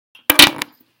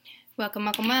Welcome,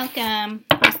 welcome, welcome.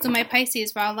 Let's do my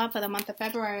Pisces raw love for the month of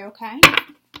February, okay?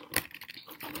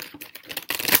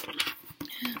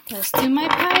 Let's do my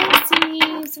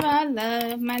Pisces raw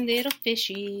love, my little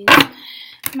fishies.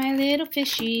 My little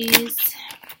fishies.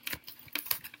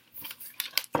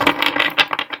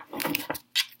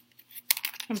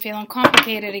 I'm feeling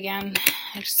complicated again.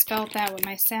 I just felt that with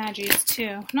my Saggies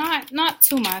too. Not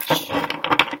too much,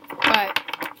 but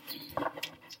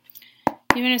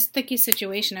you're in a sticky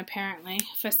situation apparently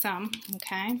for some,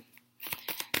 okay?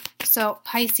 So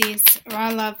Pisces, raw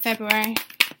love, February.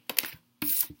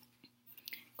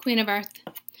 Queen of Earth.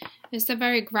 It's a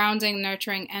very grounding,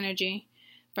 nurturing energy.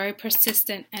 Very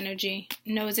persistent energy.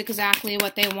 Knows exactly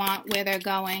what they want, where they're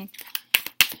going.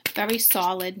 Very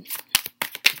solid.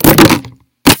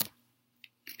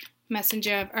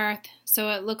 Messenger of Earth. So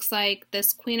it looks like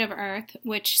this Queen of Earth,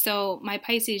 so my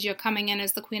Pisces, you're coming in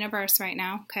as the Queen of Earth right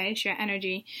now, okay? It's your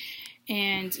energy.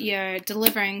 And you're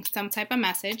delivering some type of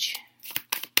message.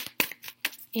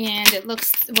 And it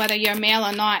looks, whether you're male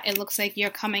or not, it looks like you're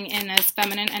coming in as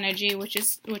feminine energy, which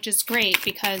is great,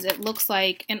 because it looks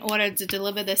like in order to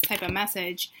deliver this type of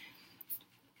message,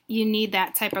 you need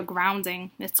that type of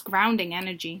grounding. It's grounding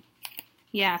energy.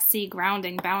 Yeah, see,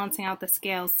 grounding, balancing out the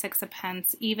scales, Six of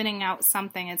Pentacles, evening out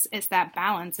something. It's that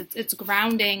balance. It's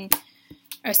grounding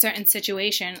a certain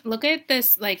situation. Look at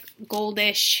this like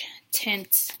goldish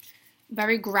tint,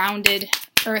 very grounded,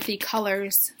 earthy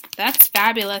colors. That's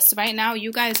fabulous. Right now,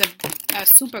 you guys are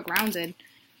super grounded.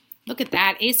 Look at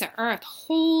that. Ace of Earth.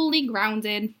 Wholly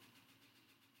grounded.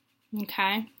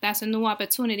 Okay. That's a new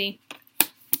opportunity.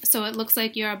 So it looks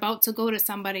like you're about to go to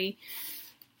somebody.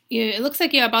 It looks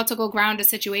like you're about to go ground a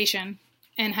situation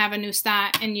and have a new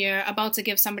start. And you're about to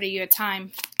give somebody your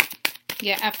time,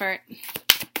 your effort.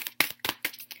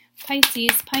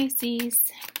 Pisces, Pisces.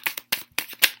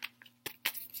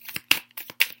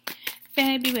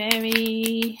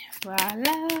 February, raw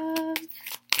love.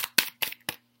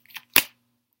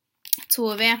 Two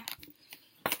of you.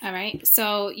 All right,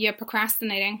 so you're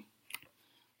procrastinating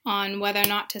on whether or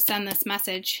not to send this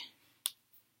message.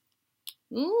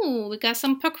 Ooh, we got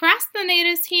some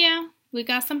procrastinators here. We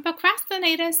got some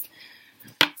procrastinators.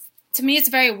 To me, it's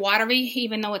very watery,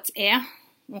 even though it's air.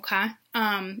 Okay.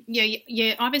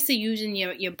 You're obviously using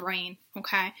your brain.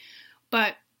 Okay,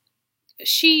 but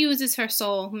she uses her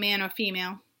soul, man or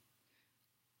female.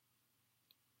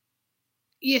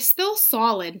 You're still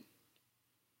solid,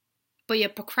 but you're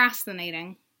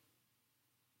procrastinating.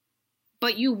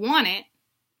 But you want it.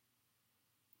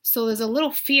 So there's a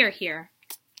little fear here.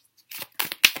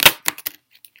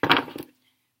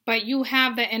 But you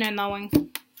have the inner knowing,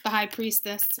 the High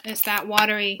Priestess. It's that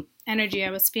watery energy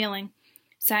I was feeling.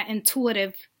 It's that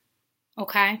intuitive,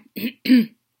 okay?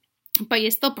 But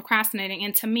you're still procrastinating.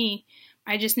 And to me,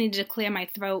 I just needed to clear my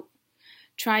throat.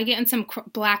 Try getting some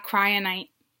black cryonite,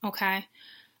 okay?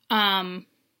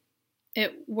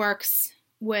 It works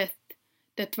with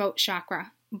the throat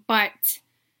chakra. But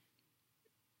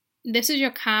this is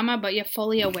your karma, but you're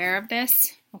fully aware of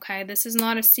this, okay? This is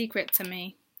not a secret to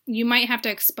me. You might have to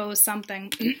expose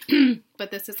something,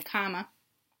 but this is karma.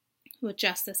 With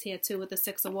justice here, too, with the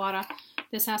Six of Water.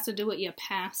 This has to do with your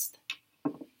past.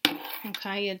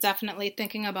 Okay, you're definitely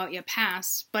thinking about your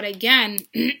past. But again,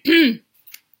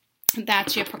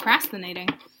 that's your procrastinating.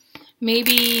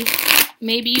 Maybe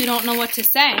you don't know what to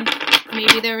say.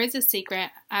 Maybe there is a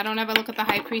secret. I don't ever look at the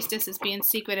High Priestess as being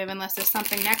secretive unless there's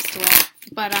something next to it.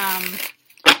 But,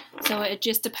 so it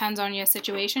just depends on your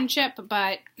situationship.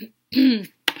 But to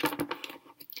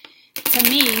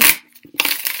me,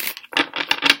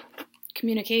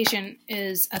 communication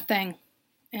is a thing,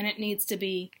 and it needs to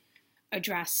be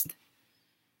addressed.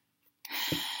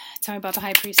 Tell me about the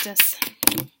High Priestess.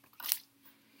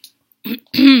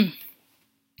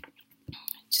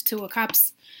 Two of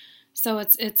Cups. So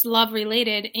it's love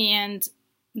related, and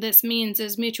this means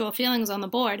there's mutual feelings on the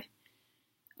board.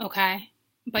 Okay?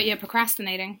 But you're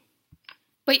procrastinating.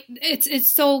 But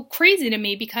it's so crazy to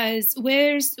me, because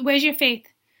where's your faith?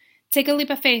 Take a leap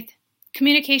of faith.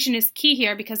 Communication is key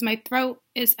here, because my throat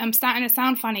I'm starting to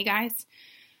sound funny, guys.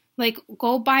 Like,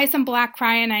 go buy some black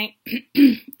cryonite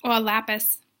or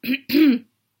lapis.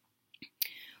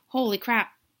 Holy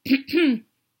crap.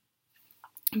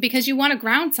 Because you want to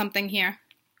ground something here.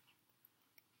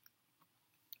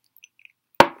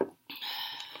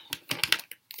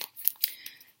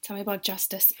 Tell me about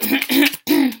justice.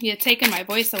 You're taking my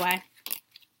voice away.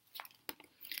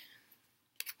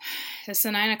 It's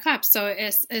the Nine of Cups. So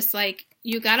it's like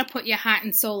you got to put your heart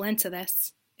and soul into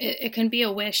this. It can be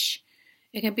a wish.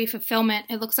 It can be fulfillment.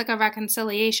 It looks like a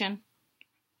reconciliation.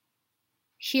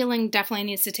 Healing definitely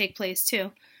needs to take place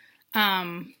too.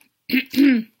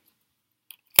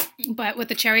 But with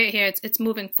the Chariot here, it's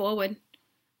moving forward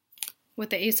with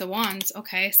the Ace of Wands.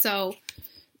 Okay, so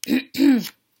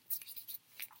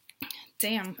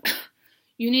damn,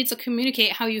 you need to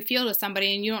communicate how you feel to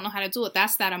somebody and you don't know how to do it.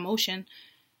 That's that emotion.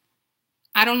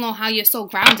 I don't know how you're so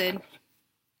grounded.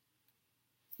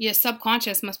 Your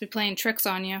subconscious must be playing tricks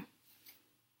on you.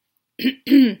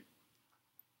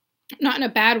 Not in a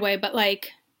bad way, but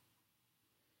like,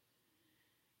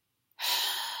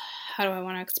 how do I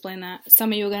want to explain that?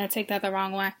 Some of you are going to take that the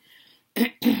wrong way.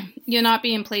 You're not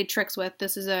being played tricks with.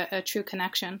 This is a true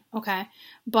connection, okay?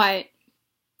 But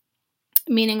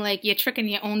meaning like you're tricking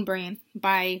your own brain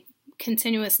by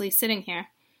continuously sitting here.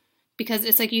 Because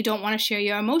it's like you don't want to share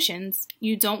your emotions.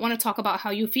 You don't want to talk about how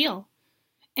you feel.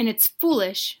 And it's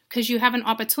foolish because you have an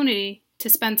opportunity to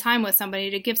spend time with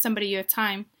somebody, to give somebody your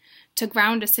time, to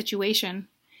ground a situation.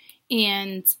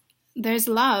 And there's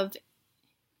love.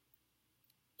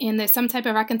 And there's some type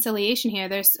of reconciliation here.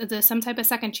 There's some type of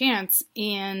second chance.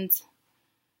 And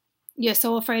you're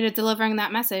so afraid of delivering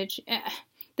that message.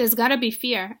 There's got to be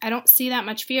fear. I don't see that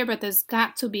much fear, but there's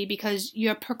got to be because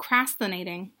you're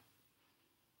procrastinating.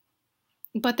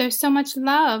 But there's so much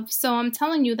love. So I'm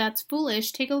telling you that's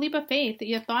foolish. Take a leap of faith.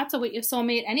 Your thoughts are with your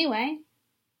soulmate anyway.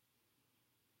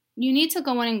 You need to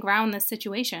go in and ground this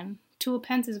situation. Two of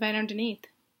Pentacles is right underneath.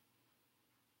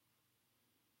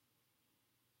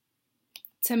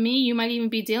 To me, you might even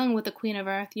be dealing with the Queen of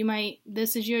Earth.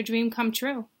 This is your dream come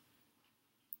true.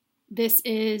 This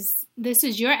is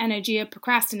your energy of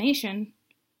procrastination.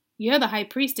 You're the High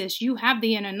Priestess. You have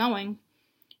the inner knowing.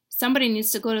 Somebody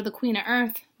needs to go to the Queen of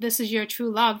Earth. This is your true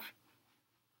love.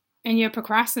 And you're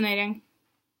procrastinating.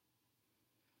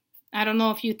 I don't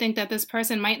know if you think that this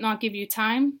person might not give you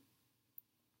time.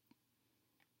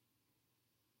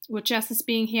 With Justice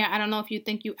being here, I don't know if you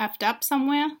think you effed up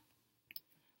somewhere.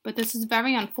 But this is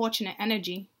very unfortunate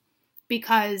energy.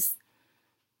 Because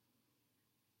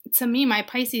to me, my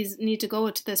Pisces need to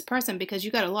go to this person because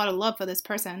you got a lot of love for this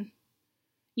person.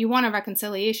 You want a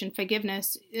reconciliation,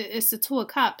 forgiveness. It's the Two of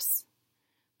Cups.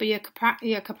 But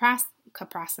you're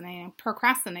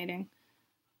procrastinating.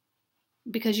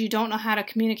 Because you don't know how to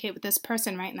communicate with this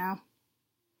person right now.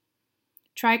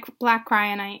 Try black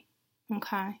cryonite,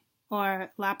 okay,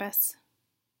 or lapis.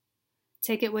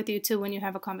 Take it with you too when you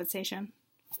have a conversation.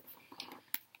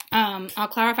 I'll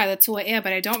clarify the Two of Air,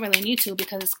 but I don't really need to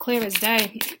because it's clear as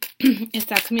day. It's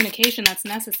that communication that's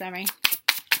necessary.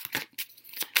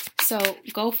 So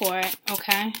go for it,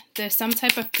 okay? There's some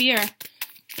type of fear.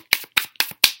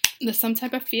 There's some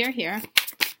type of fear here.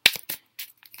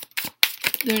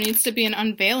 There needs to be an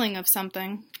unveiling of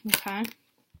something, okay?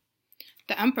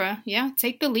 The Emperor, yeah,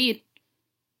 take the lead.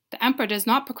 The Emperor does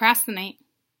not procrastinate.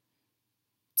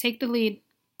 Take the lead.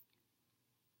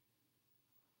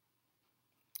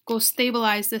 Go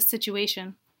stabilize this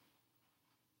situation.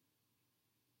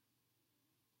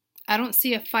 I don't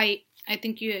see a fight. I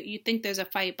think you think there's a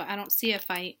fight, but I don't see a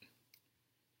fight.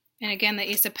 And again, the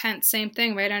Ace of Pentacles, same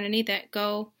thing, right underneath it.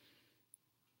 Go.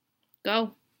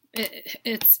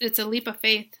 It's a leap of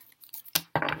faith.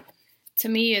 To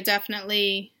me, you're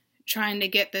definitely trying to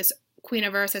get this Queen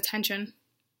of Earth's attention.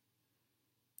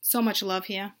 So much love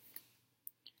here.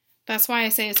 That's why I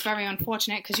say it's very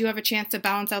unfortunate, because you have a chance to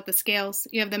balance out the scales.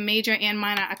 You have the major and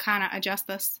minor arcana adjust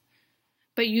this.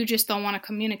 But you just don't want to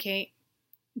communicate.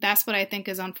 That's what I think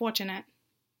is unfortunate.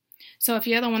 So if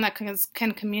you're the one that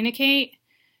can communicate,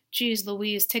 geez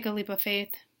Louise, take a leap of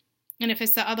faith. And if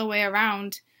it's the other way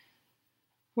around,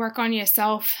 work on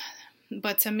yourself.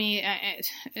 But to me,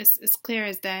 it's clear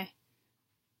as day.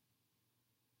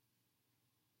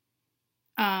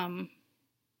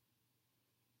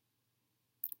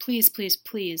 Please, please,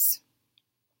 please.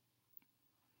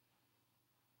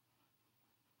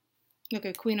 Look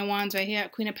at Queen of Wands right here.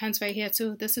 Queen of Pentacles right here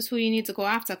too. This is who you need to go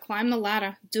after. Climb the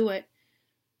ladder. Do it.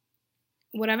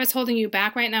 Whatever's holding you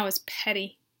back right now is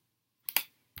petty.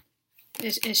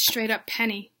 It's straight up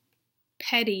petty.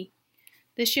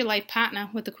 This is your life partner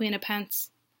with the Queen of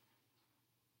Pentacles.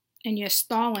 And you're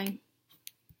stalling.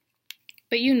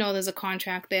 But you know there's a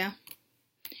contract there.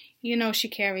 You know she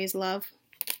carries love.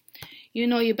 You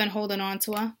know you've been holding on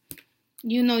to her.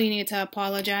 You know you need to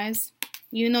apologize.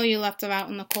 You know you left her out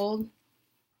in the cold.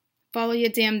 Follow your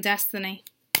damn destiny.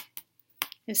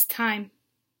 It's time.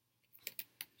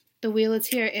 The wheel is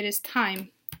here. It is time.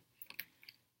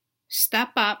 Step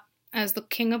up as the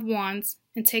King of Wands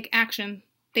and take action.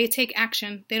 They take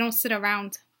action. They don't sit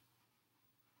around.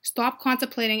 Stop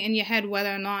contemplating in your head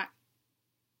whether or not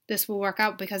this will work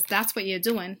out, because that's what you're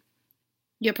doing.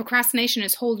 Your procrastination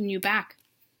is holding you back.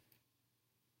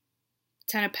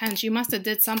 Ten of Pentacles. You must have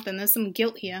did something. There's some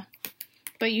guilt here.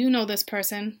 But you know this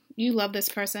person. You love this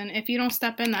person. If you don't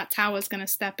step in, that Tower's going to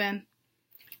step in.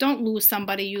 Don't lose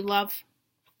somebody you love.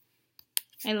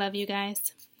 I love you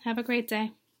guys. Have a great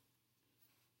day.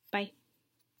 Bye.